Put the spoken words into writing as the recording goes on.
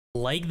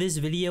Like this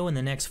video in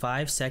the next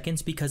 5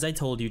 seconds because I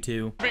told you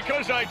to.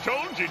 Because I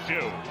told you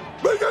to.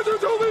 Because you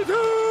told me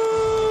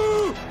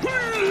to!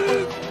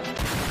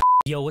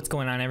 Yo, what's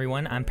going on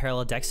everyone? I'm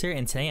Parallel Dexter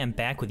and today I'm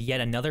back with yet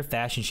another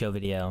fashion show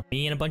video.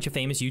 Me and a bunch of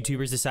famous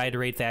YouTubers decided to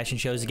rate fashion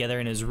shows together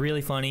and it was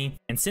really funny.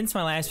 And since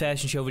my last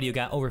fashion show video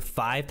got over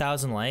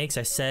 5,000 likes,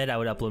 I said I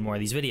would upload more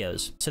of these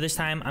videos. So this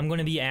time I'm going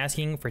to be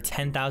asking for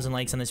 10,000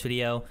 likes on this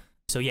video.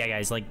 So yeah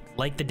guys, like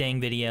the dang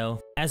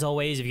video. As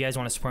always, if you guys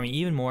want to support me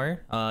even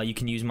more, you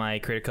can use my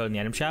creator code in the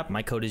item shop.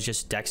 My code is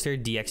just Dexter,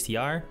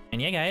 DXTR.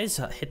 And yeah guys,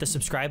 hit the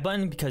subscribe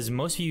button because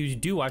most of you who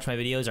do watch my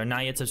videos are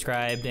not yet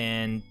subscribed,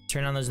 and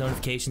turn on those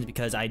notifications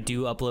because I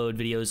do upload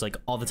videos like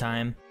all the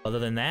time. Other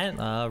than that,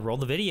 roll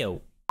the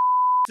video.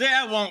 Say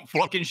I won't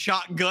fucking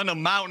shotgun a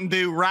Mountain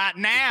Dew right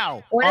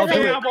now.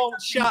 I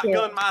won't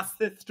shotgun my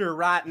sister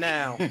right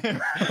now.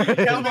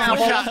 Tell me I won't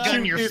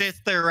shotgun your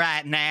sister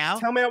right now.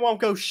 Tell me I won't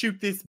go shoot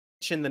this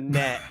bitch in the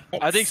neck.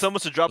 I think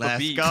someone should drop a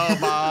beat. Let's go,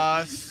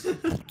 boss.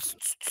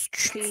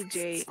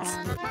 PJ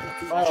on.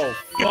 Oh,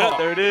 Yeah, fuck.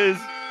 there it is.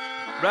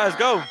 Raz,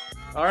 go.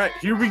 All right,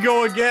 here we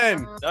go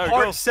again. There we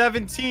Part go.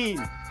 17.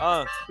 You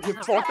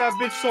fucked that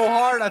bitch so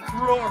hard, I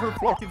threw out her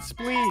fucking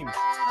spleen.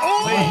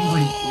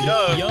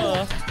 Oh,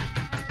 Yeah.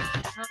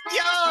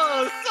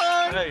 Yo,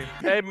 son.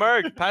 hey,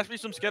 Merg, pass me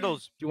some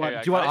Skittles. Do you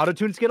want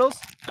auto-tune Skittles?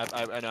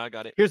 I know, I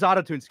got it. Here's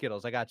auto-tune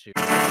Skittles. I got you.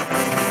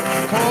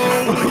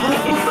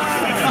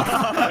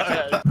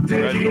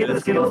 Did you get the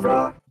Skittles,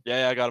 bro?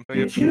 Yeah, I got him.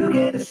 Did you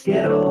get the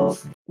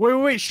Skittles?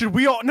 Wait, should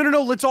we all? No,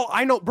 let's all.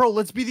 I know, bro.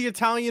 Let's be the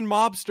Italian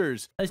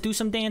mobsters. Let's do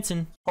some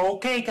dancing.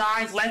 Okay,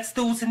 guys, let's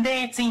do some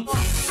dancing.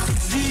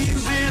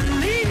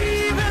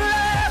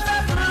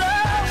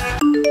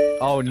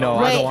 Oh no,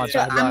 I don't want so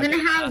bad luck. I'm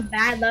gonna have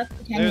bad luck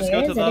for 10 years. Let's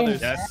go to the I didn't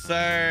others. know Yes,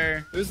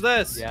 sir. Who's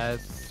this?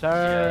 Yes,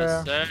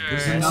 sir. Yes,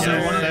 Yes, sir.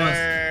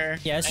 sir.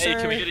 Yes, Hey, sir.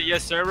 can we get a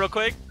yes, sir, real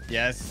quick?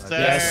 Yes, sir.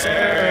 Yes,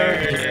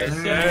 sir. Yes,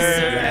 sir.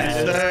 Yes,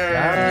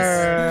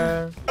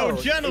 sir. Oh,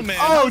 gentlemen.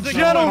 Oh, How's it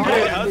gentlemen,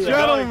 going? How's it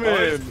going,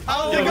 boys?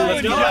 How's it Yo,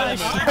 going,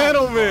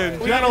 Gentlemen.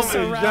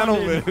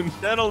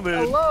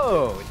 Gentlemen.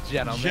 Hello,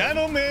 gentlemen.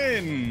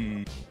 Gentlemen.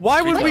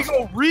 Why would we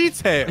go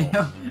retail?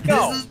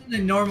 No. This isn't a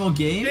normal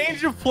game.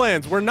 Change of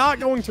plans. We're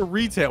not going to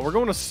retail. We're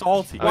going to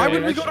salty. Why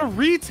would we go to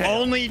retail?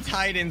 Only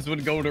Titans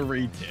would go to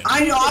retail.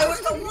 I know, I was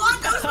the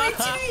one. That was my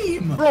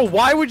team. Bro,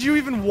 why would you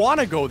even want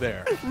to go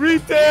there?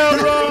 Retail,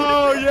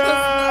 bro!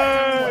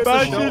 Yay!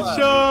 Fashion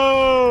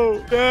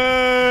show!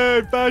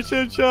 Yay!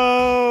 Fashion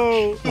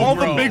show! All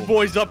the Bro. big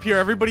boys up here.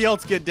 Everybody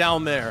else get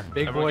down there.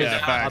 Big boys.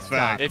 Yeah, facts,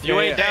 facts. If you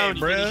Yeah, ain't yeah. down,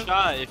 you get a bruh.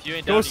 shot. If you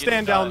ain't down, Go you get a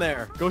stand down shot.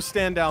 there. Go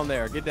stand down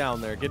there. Get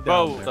down there. Get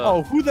Bro, down there.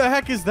 Oh, who the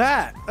heck is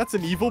that? That's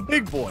an evil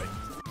big boy.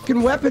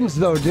 Fucking weapons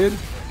though, dude.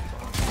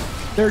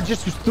 They're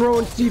just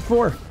throwing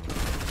C4.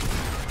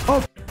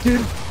 Oh,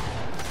 dude.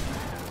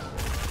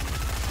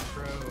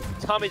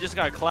 Tommy just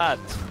got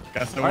clapped.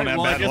 Got someone All right,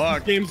 well, I have bad guess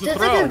luck. this game's a Just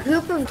throw. like a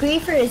group of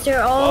griefers,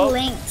 they're all Oh.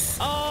 links.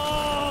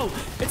 Oh,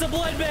 it's a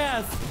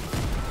bloodbath.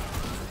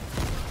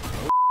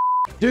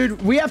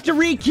 Dude, we have to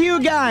re-queue,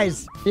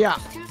 guys. Yeah.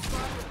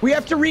 We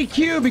have to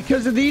re-queue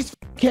because of these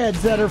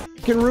kids that are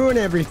fucking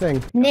ruining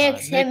everything.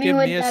 Nix, hit me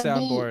with that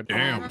beat.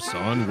 Damn,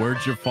 son,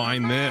 where'd you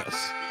find this?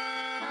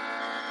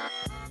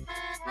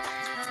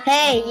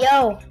 Hey,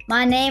 yo,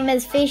 my name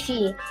is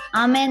Fishy.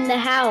 I'm in the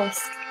house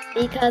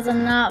because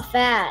I'm not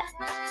fat.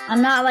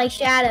 I'm not like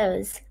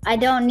Shadows. I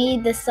don't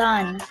need the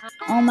sun.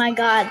 Oh my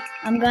god,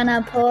 I'm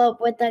gonna pull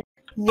up with the...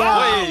 Yo.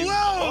 Wait.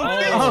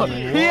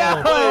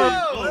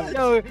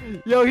 Oh,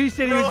 yo, he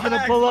said he was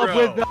gonna pull up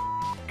with the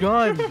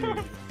gun,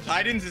 dude.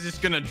 Titans is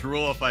just gonna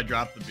drool if I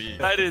drop the beat.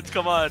 Titans,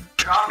 come on.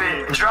 Drop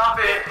it, drop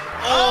it.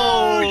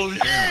 Oh,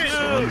 Damn,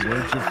 son, shit.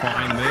 where'd you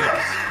find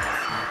this?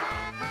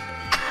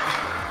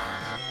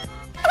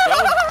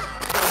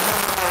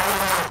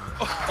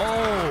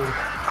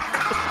 Oh,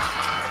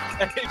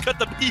 Hey, cut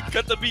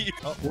the beat.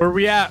 Where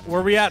we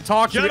at?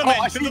 Talk to me. Gentlemen,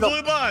 Oh, I to see the them.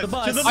 blue bus. The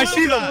bus. To the I blue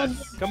see them.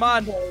 bus. Come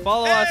on,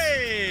 follow us.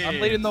 Hey.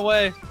 I'm leading the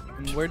way.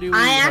 Where do we?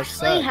 I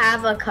actually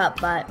have a cup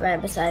butt right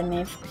beside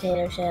me for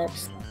potato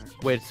chips.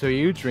 Wait, so are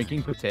you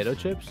drinking potato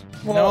chips?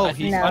 Well, no,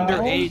 he's no.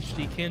 underage.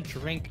 He can't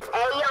drink. Hey,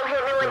 yo,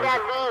 hit me with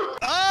that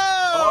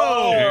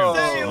Oh, Damn,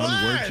 say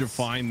son, where'd you less.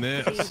 find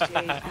this?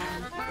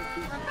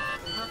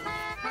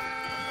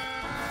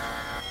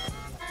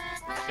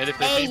 Hit it,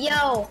 beat. Hey, 50.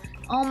 yo,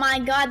 oh my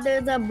god,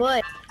 there's a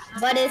bush,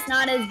 but it's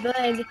not as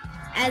big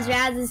as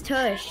Raz's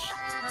tush.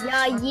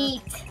 Yeah,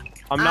 yeet.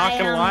 I'm not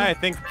gonna I, lie. I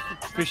think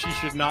Fishy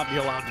should not be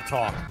allowed to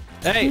talk.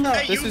 Hey, No.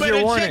 Hey, this you is better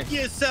your warning. check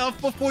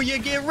yourself before you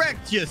get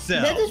wrecked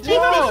yourself. This is big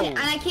Whoa. fish, and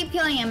I keep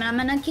killing him, and I'm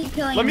gonna keep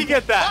killing Let him. me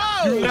get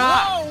that. Whoa, Do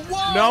not.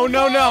 whoa,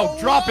 No. whoa,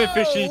 Drop it, whoa,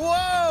 Fishy.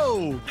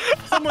 Whoa!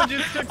 Someone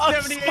just took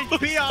 70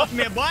 HP off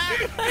me, boy.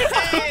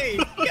 Hey,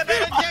 you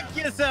better check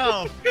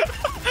yourself.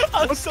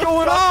 What's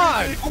going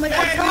on? Oh my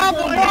god, Hey, I'm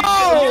someone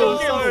killing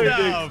him. check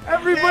yourself.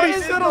 Everybody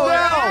Hey, settle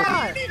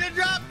down. You need to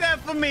drop that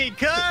for me,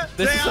 cuz.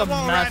 This Say is I a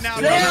won't mess, right now.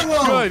 dude. Say I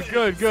won't.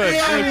 Good.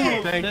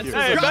 Thank you. This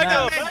Hey, is back a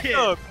up. mess. kit.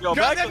 Yo, Drop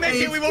back that up. med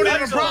kit, we won't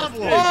have a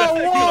problem.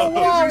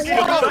 Whoa.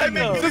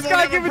 Is this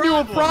guy giving you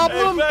a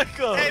problem?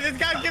 Hey, this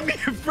guy's giving me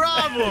a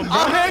problem.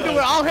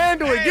 I'll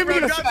handle it. Hey, Give me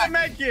bro, a drop the sec.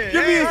 med kit.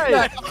 Give me a Hey,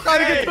 sec. I'm trying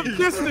to get some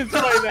distance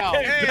right now.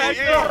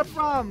 Hey, Not a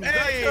problem.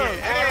 Hey,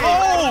 hey,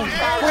 Oh,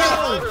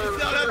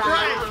 no, that's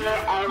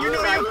right. You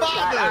know your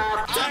father.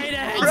 I'm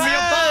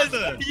your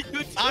father.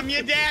 I'm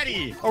your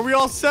daddy. Are we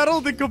all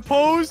settled and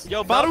composed?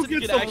 Yo, if I don't Bowser, you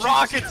get can some actually-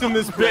 rockets in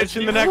this bitch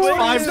in the next Wait,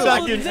 5 they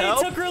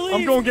seconds, took relief.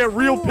 I'm gonna get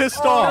real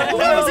pissed off.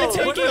 Why is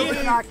it Put taking the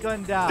you?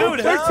 shotgun down. Dude,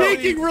 they're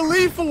taking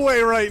relief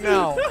away right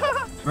now.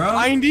 Bro.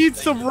 I need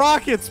some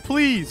rockets,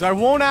 please. I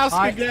won't ask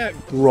again.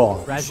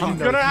 Wrong. I'm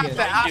gonna have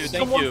to ask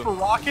someone for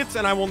rockets,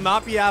 and I will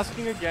not be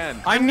asking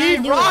again. I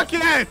need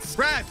rockets.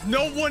 Brad,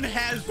 no one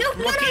has. No,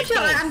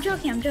 I'm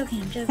joking.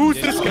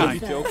 Who's this guy?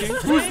 Joking?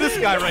 Who's this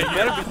guy right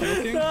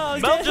here? No,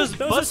 Mel okay, just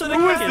those busted are a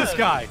Who is rocket. this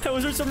guy?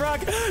 Those are some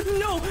rock.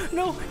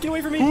 No, get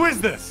away from me. Who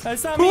is this?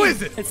 It's not Who me.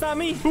 is it? It's not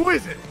me. Who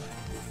is it?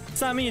 It's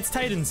not me. It's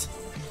Titans.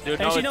 Dude,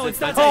 Actually, no,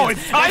 it's not Oh, Titans.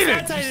 it's Titans,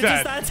 It's not you Titans. said.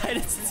 It's not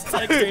Titans. It's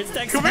Dexter. It's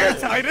Dexter. Come here,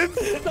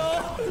 Titans.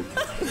 No.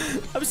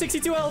 I'm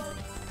 62 health.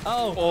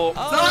 Oh.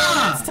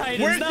 Ah! It's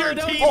Titans. Where's no, your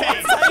don't. teammate?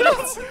 It's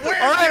Titans. All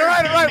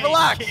right,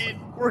 relax.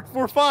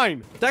 We're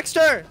fine.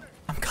 Dexter.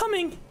 I'm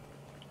coming.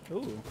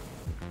 Ooh.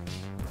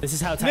 This is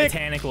how Nick,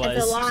 Titanic It's a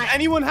was. lot. Does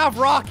anyone have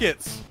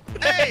rockets?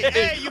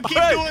 Hey, you keep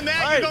doing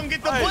that, you're gonna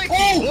get the blinky.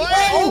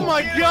 Oh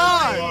my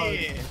God.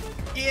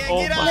 Yeah,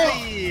 Oh get my out God. of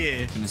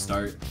here. Gonna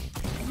start.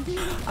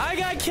 I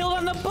got killed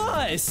on the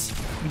bus.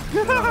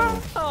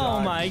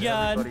 Oh my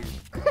God.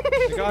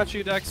 I got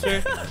you,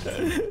 Dexter.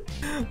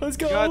 Let's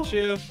go. Got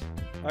you.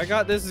 I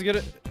got this. Is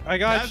gonna. I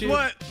got That's you.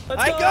 what.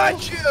 Let's I go.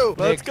 got you.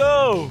 Let's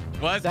go.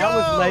 Let's That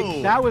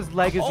go. was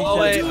legacy. Oh,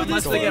 Joe. dude,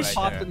 this fish.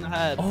 popped in the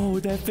head. Oh,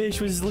 that fish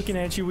was looking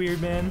at you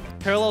weird, man.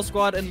 Parallel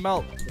squad and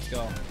melt. Let's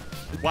go.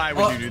 Why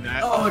would you do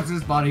that? Oh, it's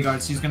his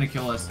bodyguard. She's gonna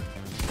kill us.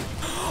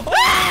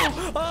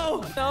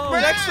 Oh, no.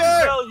 Dexter,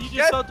 Bro, you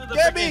just fell through the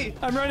get freaking- me.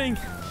 I'm running.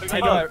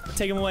 Take know. him.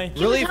 Take him away.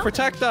 Relief,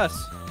 protect us.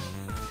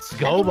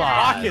 Go by.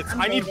 Rockets.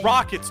 I need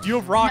rockets. Do you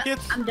have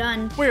rockets? I'm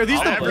done. Wait, are these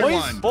the boys?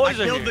 Everyone. Boys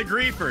I are killed here. the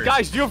griefers.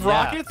 Guys, do you have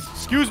rockets?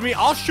 Excuse me.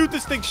 I'll shoot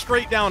this thing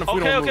straight down if we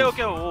Okay, don't move.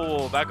 okay.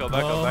 Whoa, back up.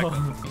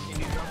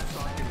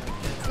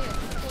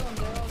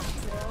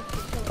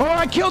 Oh,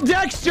 I killed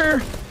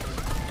Dexter.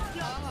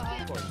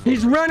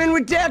 He's running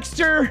with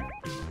Dexter.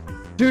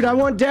 Dude, I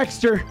want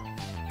Dexter.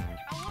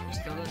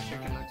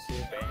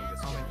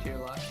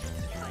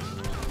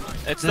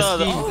 It's The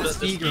the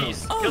ski girls.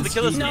 skis.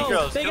 Kill the ski no,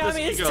 girls. they Kill got the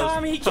me. ski It's girls.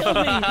 Tommy. He killed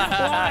me.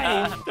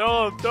 Why?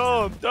 Throw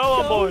him,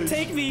 Don't boys.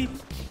 take me.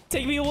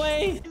 Take me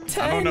away.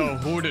 10. I don't know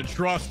who to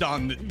trust out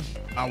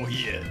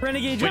here.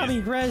 Renegade, drop me.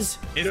 Res.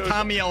 Is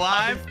Tommy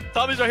alive?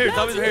 Tommy's right here.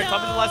 Tommy's the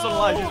last one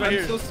alive. He's right I'm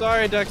here. so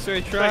sorry, Dexter.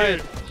 I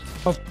tried.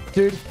 Oh,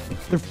 dude,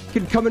 they're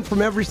fucking coming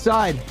from every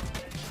side.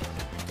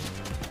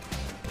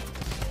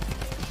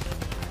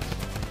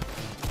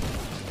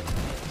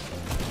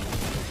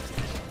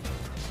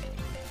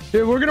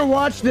 Dude, we're gonna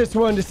watch this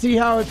one to see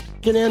how it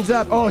fucking ends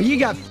up. Oh, he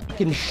got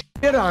fucking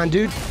shit on,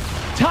 dude.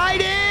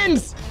 Tight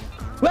ends!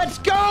 Let's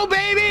go,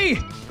 baby!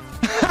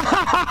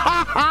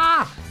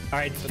 All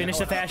right, finish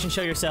the fashion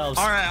show yourselves.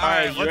 All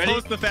right. you Let's ready?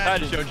 host the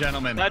fashion show,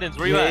 gentlemen. Titans,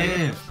 where you at?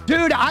 Yeah.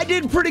 Dude, I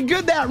did pretty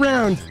good that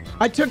round.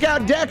 I took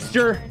out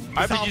Dexter.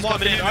 RPG's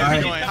coming in. How we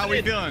RPG's doing? How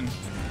we coming in. doing?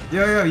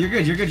 Yo, you're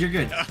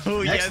good.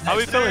 Oh, yes. How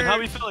we sir.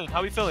 feeling?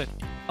 How we feeling?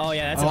 Oh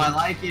yeah, that's Oh, I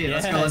like it.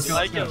 Let's go.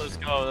 Yes.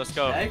 Let's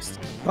go. Next.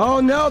 Oh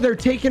no, they're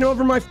taking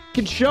over my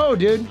fucking show,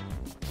 dude.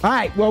 All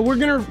right, well we're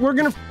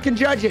gonna fucking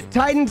judge it.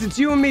 Titans, it's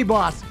you and me,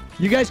 boss.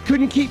 You guys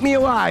couldn't keep me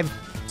alive.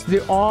 It's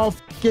the all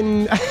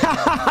fucking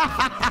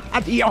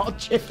the all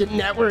chicken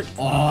network.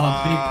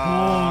 Oh,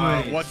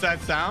 big boy. What's that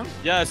sound?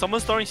 Yeah,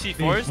 someone's throwing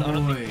C4s. I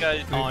don't think boy. you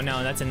guys. Oh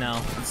no, that's a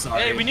no. I'm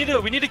sorry. Hey, we need to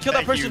kill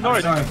that Thank person you.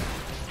 I'm north. sorry.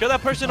 Kill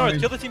that person Sorry.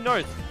 north. Kill the team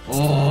north.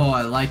 Oh,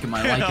 I like him.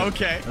 I like him.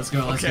 Okay. Let's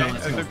go. Let's okay. go.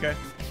 Let's That's go. okay.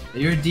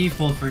 You're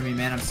default for me,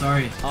 man. I'm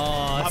sorry. Oh,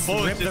 My it's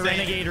bullets Rip the just ain't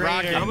Renegade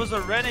rocking. Raider. That was a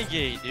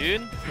renegade,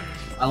 dude.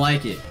 I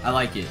like it.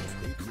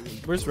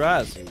 Where's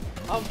Raz?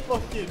 I'm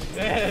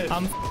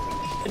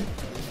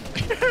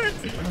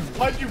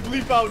Why'd you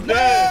bleep out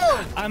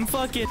dead? I'm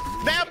fucking.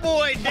 That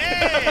boy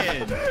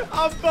dead.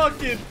 I'm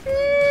fucking.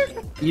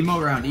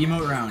 Emote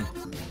round.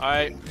 All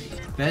right.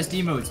 Best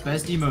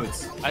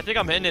emotes. I think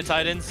I'm hitting it,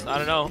 Titans. I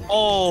don't know.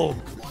 Oh.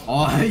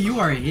 Oh, you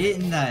are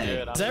hitting that.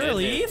 Dude, I'm Is that hitting it.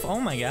 relief? Oh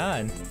my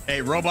god.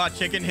 Hey, robot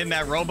chicken hitting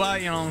that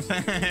robot. You know what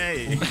I'm saying?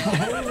 Hey.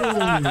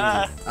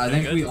 I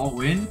think we all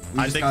win.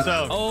 I think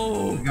so.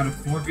 Oh, We got a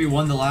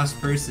 4v1 the last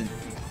person.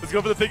 Let's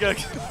go for the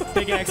pickaxe.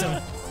 big axe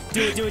him.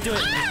 Do it.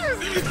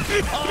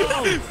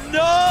 Oh,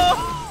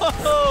 No!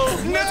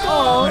 No. Let's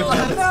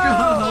go.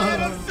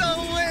 I'm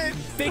so lit.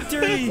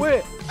 victory.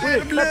 Wait,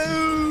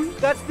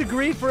 that's the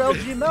grief for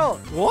LG Melt.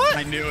 What?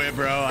 I knew it,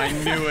 bro. I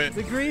knew it.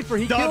 The grief for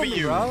he killed me,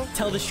 W. bro.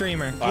 Tell the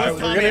streamer. What's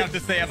Tommy have to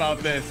say about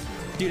this?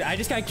 Dude, I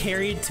just got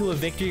carried to a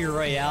victory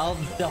royale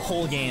the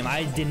whole game.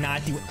 I did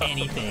not do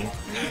anything.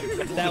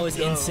 That was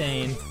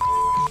insane.